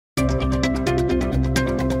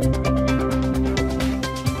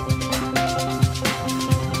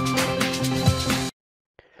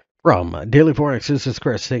From DailyForex, this is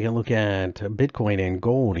Chris taking a look at Bitcoin and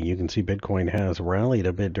gold. You can see Bitcoin has rallied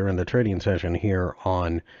a bit during the trading session here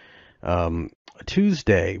on um,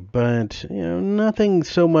 Tuesday, but nothing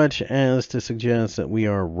so much as to suggest that we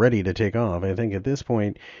are ready to take off. I think at this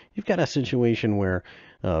point, you've got a situation where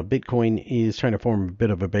Bitcoin is trying to form a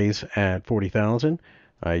bit of a base at 40,000.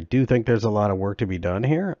 I do think there's a lot of work to be done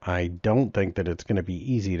here. I don't think that it's going to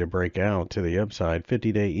be easy to break out to the upside.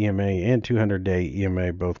 50-day EMA and 200-day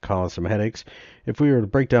EMA both cause some headaches. If we were to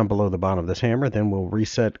break down below the bottom of this hammer, then we'll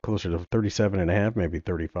reset closer to 37.5, maybe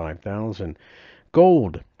 35,000.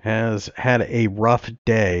 Gold has had a rough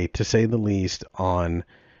day, to say the least, on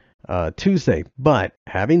Tuesday. But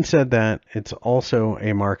having said that, it's also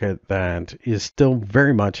a market that is still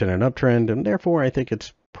very much in an uptrend, and therefore I think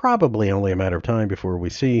it's probably only a matter of time before we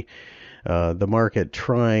see the market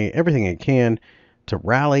try everything it can to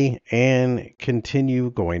rally and continue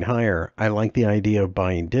going higher. I like the idea of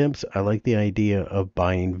buying dips. I like the idea of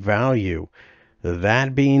buying value.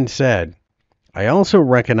 That being said, I also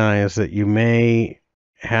recognize that you may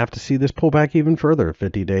have to see this pull back even further.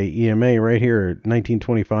 50-day EMA right here at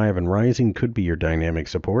 1925 and rising could be your dynamic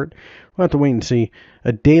support. We'll have to wait and see.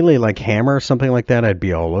 A daily like hammer, something like that, I'd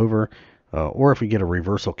be all over. Or if we get a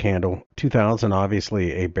reversal candle, 2000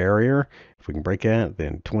 obviously a barrier. If we can break that,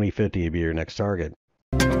 then 2050 would be your next target.